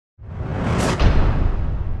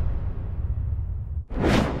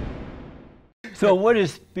So what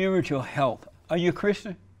is spiritual health? Are you a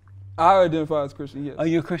Christian? I identify as Christian, yes. Are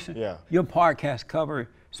you a Christian? Yeah. Your podcast covers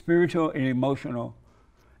spiritual and emotional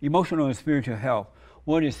and spiritual health.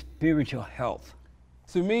 What is spiritual health?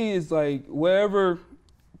 To me, it's like wherever,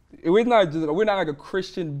 we're not like a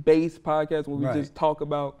Christian-based podcast where we just talk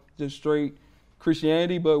about just straight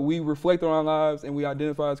Christianity, but we reflect on our lives and we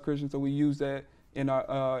identify as Christians, so we use that in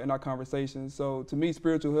our conversations. So to me,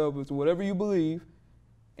 spiritual health is whatever you believe,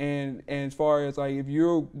 and as far as like if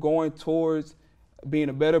you're going towards being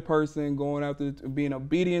a better person, going after being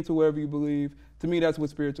obedient to whatever you believe, to me that's what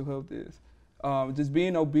spiritual health is. Just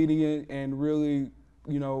being obedient and really,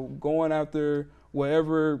 going after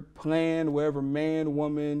whatever plan, whatever man,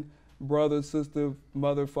 woman, brother, sister,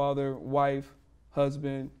 mother, father, wife,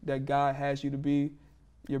 husband that God has you to be,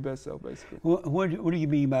 your best self, basically. What do you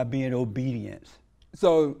mean by being obedient?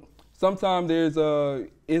 So sometimes there's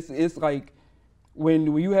it's like when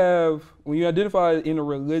you identify in a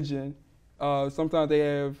religion, sometimes they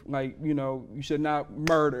have like, you should not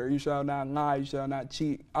murder, you shall not lie, you shall not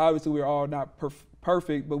cheat. Obviously, we're all not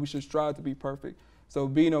perfect, but we should strive to be perfect. So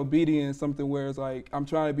being obedient is something where it's like, I'm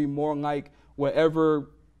trying to be more like whatever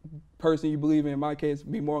person you believe in my case,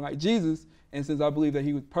 be more like Jesus. And since I believe that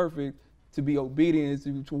he was perfect, to be obedient is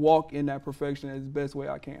to walk in that perfection as the best way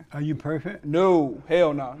I can. Are you perfect? No,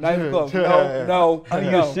 hell no, not even close. No. Are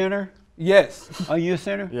you a sinner? Yes. Are you a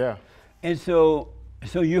sinner? Yeah. And so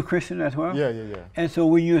you're a Christian as well? Yeah. And so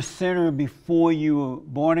were you a sinner before you were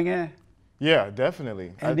born again? Yeah,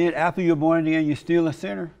 definitely. And then after you're born again, you're still a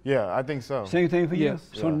sinner? Yeah, I think so. Same thing for you? Yes.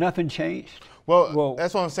 So nothing changed? Well,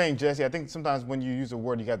 that's what I'm saying, Jesse. I think sometimes when you use a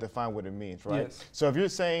word, you got to define what it means, right? Yes. So if you're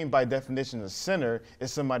saying by definition a sinner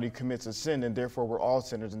is somebody who commits a sin, and therefore we're all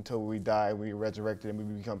sinners until we die, we resurrected, and we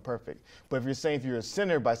become perfect. But if you're saying if you're a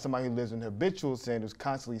sinner by somebody who lives in habitual sin, who's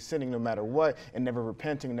constantly sinning no matter what, and never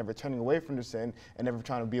repenting, and never turning away from the sin, and never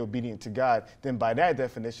trying to be obedient to God, then by that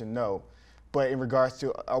definition, no. But in regards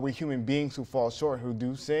to, are we human beings who fall short, who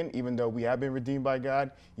do sin, even though we have been redeemed by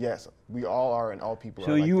God? Yes, we all are, and all people are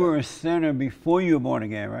like that. So you were a sinner before you were born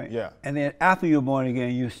again, right? Yeah. And then after you were born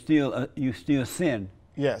again, you still sin.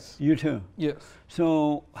 Yes. You too? Yes.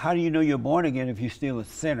 So how do you know you're born again if you're still a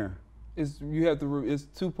sinner? It's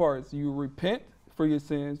two parts. You repent for your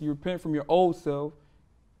sins. You repent from your old self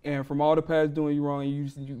and from all the past doing you wrong.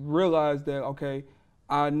 And you realize that, okay,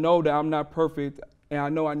 I know that I'm not perfect, and I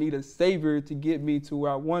know I need a savior to get me to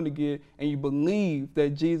where I want to get, and you believe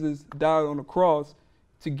that Jesus died on the cross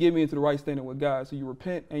to get me into the right standing with God. So you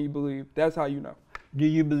repent and you believe. That's how you know. Do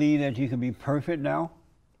you believe that you can be perfect now?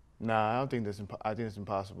 Nah, I don't think I think it's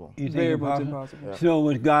impossible. You think Very it's much impossible. Yeah. So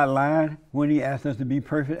was God lying when he asked us to be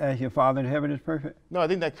perfect as your Father in heaven is perfect? No, I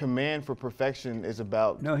think that command for perfection is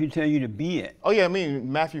about... No, he tell you to be it. Oh yeah, I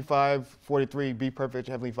mean, Matthew 5:43, be perfect,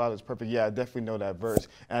 your Heavenly Father is perfect. Yeah, I definitely know that verse.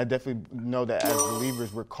 And I definitely know that as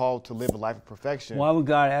believers, we're called to live a life of perfection. Why would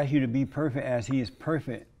God ask you to be perfect as he is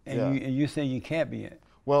perfect, and Yeah. you say you can't be it?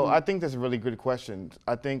 Well, I think that's a really good question.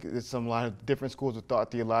 I think there's a lot of different schools of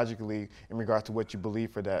thought theologically in regards to what you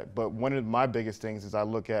believe for that. But one of my biggest things is I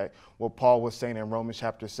look at what Paul was saying in Romans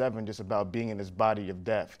chapter 7, just about being in this body of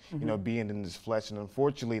death, being in this flesh. And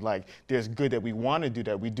unfortunately, like, there's good that we want to do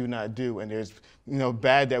that we do not do. And there's,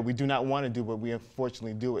 bad that we do not want to do, but we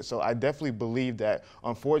unfortunately do it. So I definitely believe that,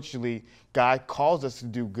 unfortunately, God calls us to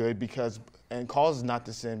do good and calls us not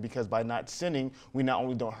to sin, because by not sinning, we not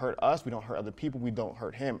only don't hurt us, we don't hurt other people, we don't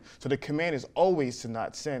hurt him. So the command is always to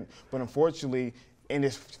not sin. But unfortunately, in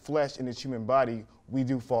this flesh, in this human body, we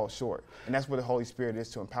do fall short. And that's what the Holy Spirit is,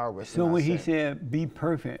 to empower us. So when he said, be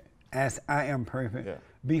perfect as I am perfect,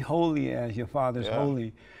 be holy as your Father is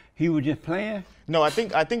holy, he was just playing? No, I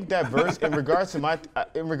think that verse, in regards to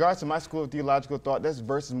my school of theological thought, this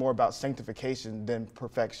verse is more about sanctification than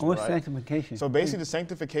perfection. What's right? sanctification? So basically, the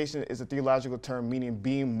sanctification is a theological term meaning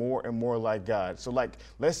being more and more like God. So like,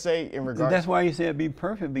 let's say in regards... That's why you said be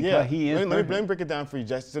perfect, because he is perfect. Let me break it down for you,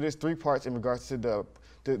 Jesse. So there's three parts in regards to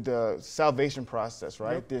the salvation process,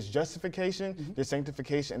 right? Yep. There's justification, there's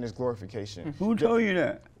sanctification, and there's glorification. Who told you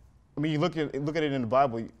that? I mean, you look at it in the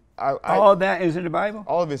Bible. All that is in the Bible?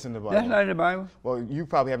 All of it's in the Bible. That's not in the Bible. Well, you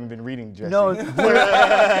probably haven't been reading, Jesse. No.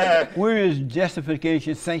 Where is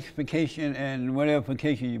justification, sanctification, and whatever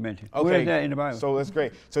vacation you mentioned? Okay. Where is that in the Bible? So that's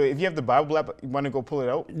great. So if you have the Bible app, you want to go pull it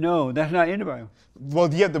out? No, that's not in the Bible. Well,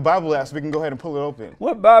 do you have the Bible app so we can go ahead and pull it open?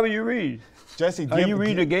 What Bible you read? Jesse, Are you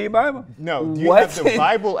reading the gay Bible? No. Do you have the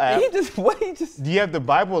Bible app? Do you have the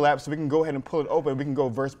Bible app so we can go ahead and pull it open? We can go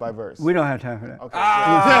verse by verse. We don't have time for that.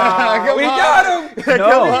 Okay. We got him.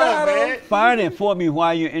 No. Find it for me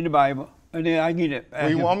while you're in the Bible, and then I get it.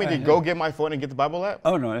 You want me to go get my phone and get the Bible app?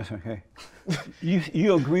 Oh no, that's okay.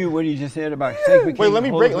 You agree with what he just said about sanctification? Wait, let me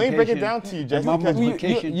break it down to you, Jesse.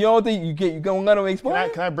 You don't think you're going to let him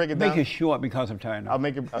explain? Can I break it down? Make it short because of time. I'll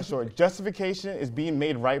make it short. Justification is being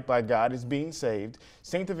made right by God, is being saved.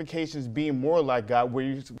 Sanctification is being more like God, where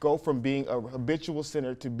you go from being a habitual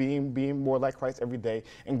sinner to being more like Christ every day.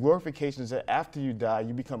 And glorification is that after you die,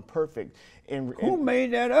 you become perfect. Who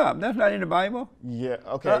made that up? That's not in the Bible. Yeah,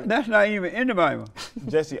 okay. That's not even in the Bible.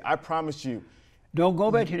 Jesse, I promise you. Don't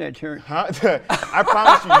go back to that church. Huh? I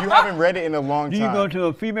promise you haven't read it in a long time. Do you go to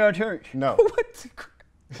a female church? No.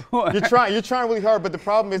 What? You're trying really hard, but the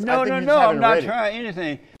problem is I think you just haven't read it. I'm not trying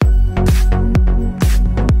anything.